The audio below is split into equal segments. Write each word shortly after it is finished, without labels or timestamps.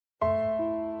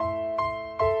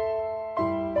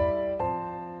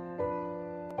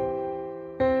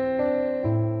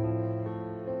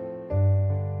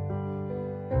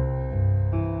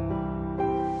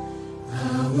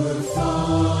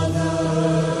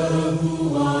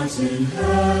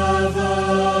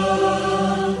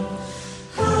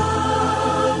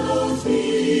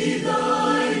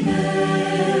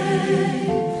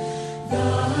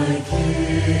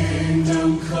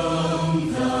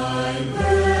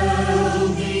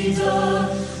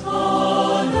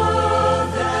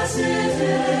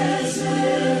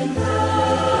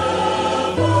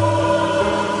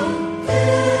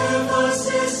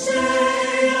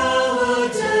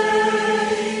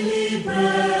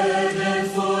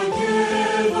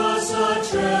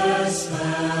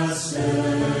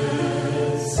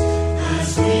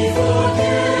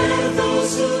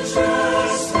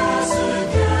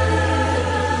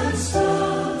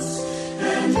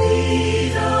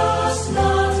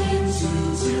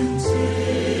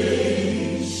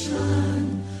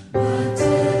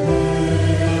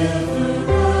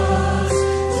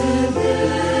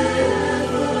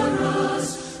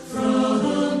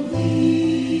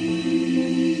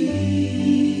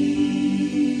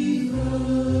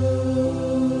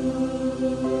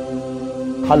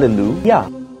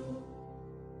Hallelujah.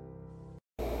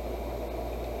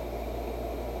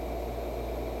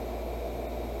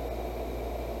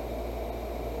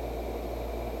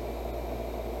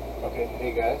 Okay,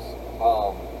 hey guys.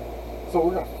 So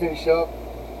we're going to finish up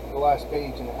the last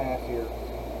page and a half here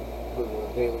for the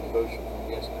daily devotion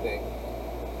from yesterday.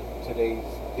 Today's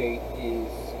date is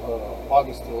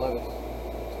August 11th,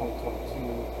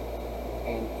 2022,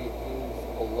 and it is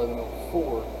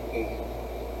 11:04 a.m.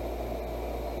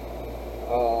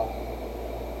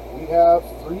 We have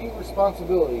 3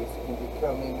 responsibilities in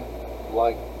becoming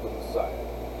like the Messiah.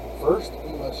 First,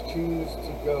 we must choose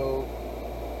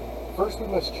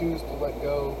to let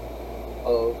go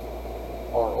of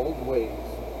our old ways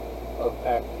of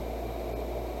acting.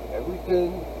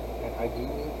 Everything, and I do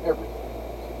mean everything,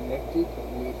 connected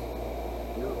with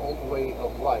your old way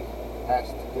of life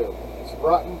has to go. It's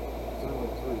rotten through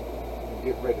and through.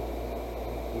 Get rid of it.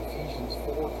 Ephesians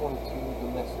 4:22, the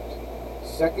message.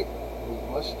 Second, we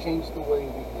must change the way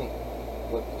we think.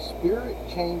 Let the Spirit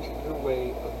change your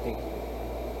way of thinking.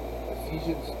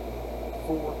 Ephesians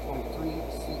 4:23,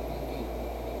 CEV.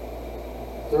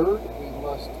 Third, we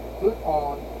must put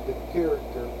on the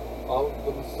character of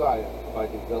the Messiah by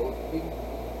developing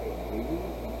new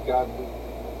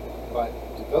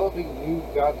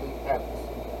godly habits.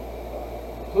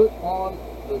 Put on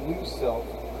the new self,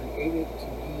 created to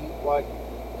be like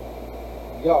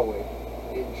Yahweh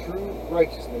in true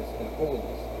righteousness and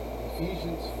holiness.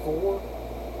 Ephesians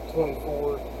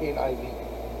 4:24 NIV.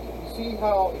 You see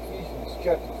how Ephesians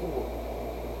chapter 4,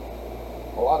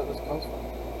 a lot of this comes from.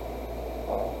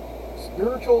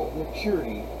 Spiritual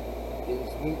maturity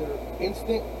is neither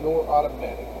instant nor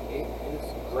automatic. It is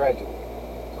gradual,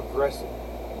 progressive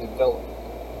development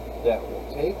that will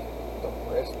take the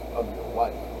rest of your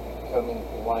life. Becoming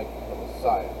like the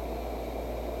Messiah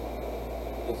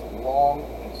is a long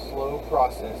and slow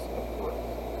process of growth.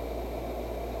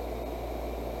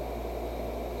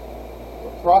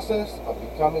 The process of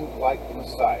becoming like the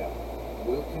Messiah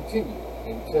will continue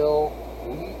until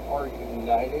we are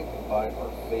united by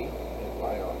our faith and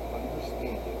by our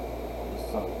understanding of the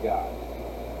Son of God.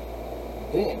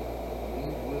 Then we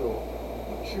will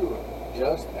mature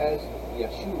just as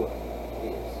Yeshua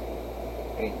is,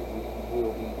 and we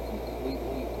will be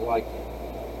completely like him.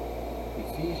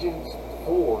 Ephesians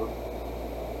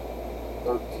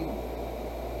 4:13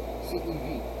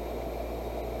 CEV.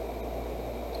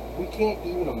 We can't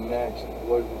even imagine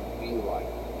what it would be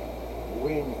like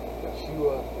when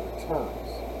Yeshua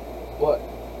returns, but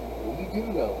we do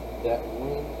know that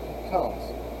when he comes,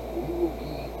 we will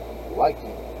be like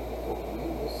him, for we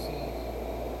will see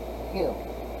him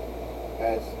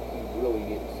as he really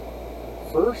is.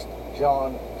 1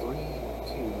 John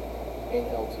 3:2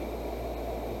 NLT.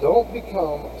 Don't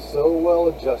become so well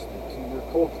adjusted to your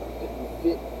culture that you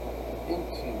fit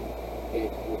into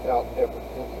it without ever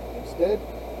thinking. Instead,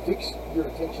 fix your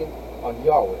attention on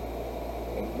Yahweh,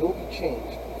 and you'll be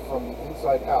changed from the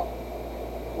inside out.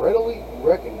 Readily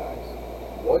recognize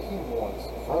what he wants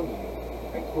from you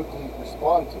and quickly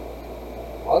respond to it.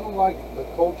 Unlike the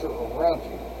culture around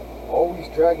you, always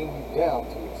dragging you down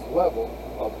to its level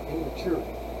of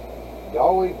immaturity,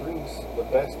 Yahweh brings the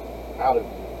best out of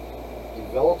you,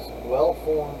 develops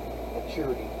well-formed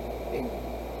maturity in you.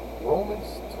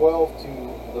 Romans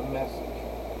 12:2, the message.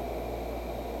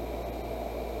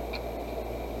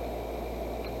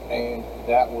 And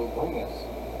that will bring us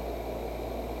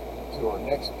to our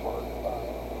next part of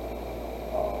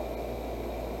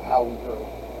how we grow.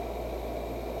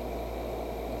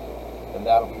 And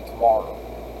that'll be tomorrow.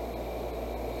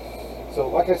 So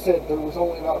like I said, there was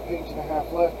only about a page and a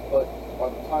half left, but by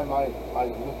the time I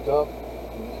looked up,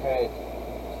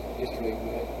 yesterday we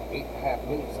had 8.5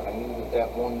 minutes, and I knew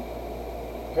that one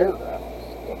paragraph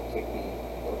was going to take me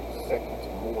 30 seconds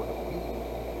or more to read.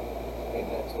 And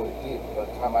that's what it did. By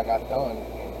the time I got done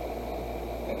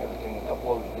and everything, and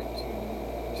uploaded it to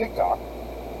TikTok,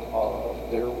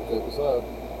 there it was a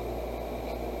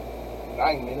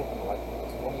 9-minute and like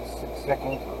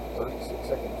 26-second or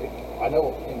 36-second video. I know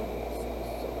what the end of it is.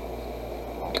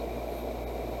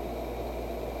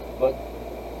 But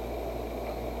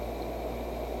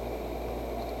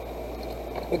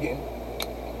again,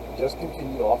 just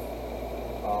continue off,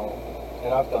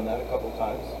 and I've done that a couple of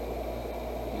times.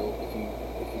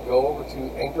 If you go over to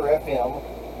Anchor FM,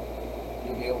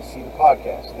 you'll be able to see the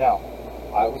podcast. Now,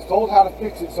 I was told how to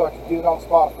fix it so I could get it on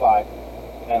Spotify,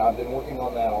 and I've been working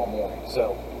on that all morning.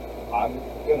 So I'm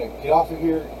gonna get off of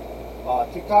here,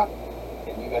 TikTok,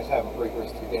 and you guys have a great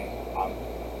rest of your day. I'm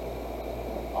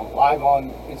live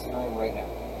on Instagram right now.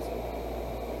 So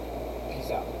peace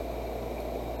out.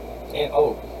 And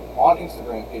on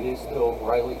Instagram, it is still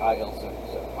Riley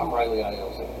IL77. I'm Riley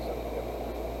IL77.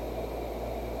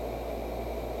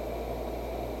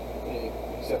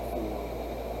 Except for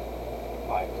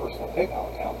my personal PayPal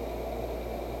account.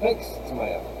 Thanks to my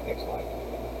ex-wife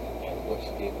and what she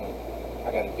did when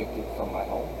I got evicted from my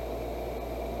home.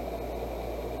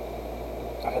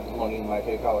 I had the money in my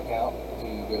PayPal account to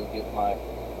go get my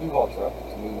U-Haul truck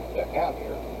to move back down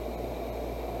here,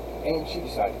 and she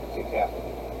decided to take half of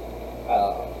it.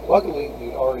 Luckily,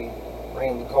 we'd already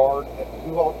ran the card at the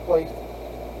U-Haul place,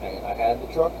 and I had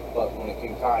the truck, but when it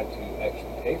came time to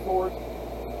actually pay for it,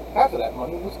 half of that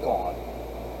money was gone,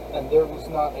 and there was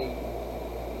not a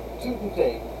toot and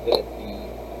take that the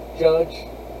judge,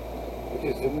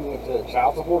 because then we went to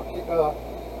child support, which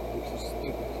was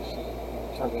stupid because she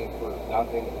turned me in for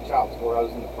non-payment of child support. I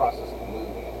was in the process of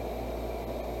moving.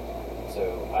 So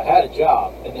I had a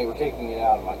job, and they were taking it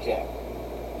out of my check.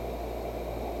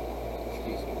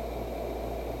 Excuse me.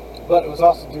 But it was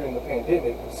also during the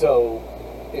pandemic, so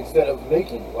instead of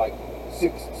making like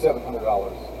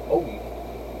 $600-700 a week,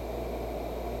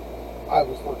 I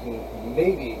was working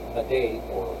maybe a day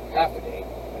or half a day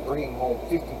and bringing home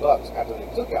 $50 after they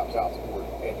took out child support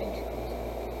and insurance.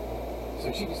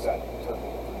 So she decided to turn me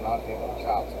in for non-payment of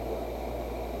child support.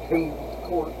 And went to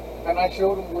court, and I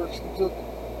showed them where she took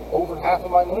over half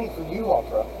of my money for U-Haul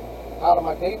truck out of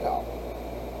my PayPal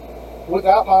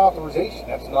without my authorization.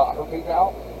 That's not her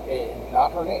PayPal and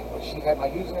not her name, but she had my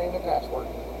username and password,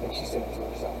 and she sent it to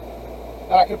herself.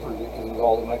 And I could prove it because it was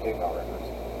all in my PayPal records.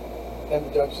 And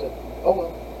the judge said, "Oh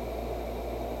well."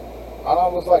 And I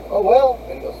was like, "Oh well,"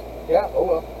 and he goes, "Yeah, oh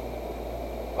well."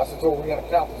 I said, "So are we going to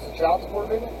count this as a child support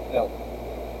payment?" "No."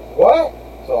 "What?"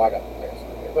 So I got the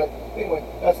transfer here. But anyway,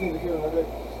 that's neither here nor there.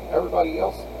 Everybody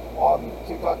else on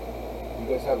TikTok, you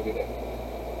guys have a good day.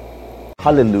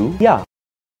 Hallelujah.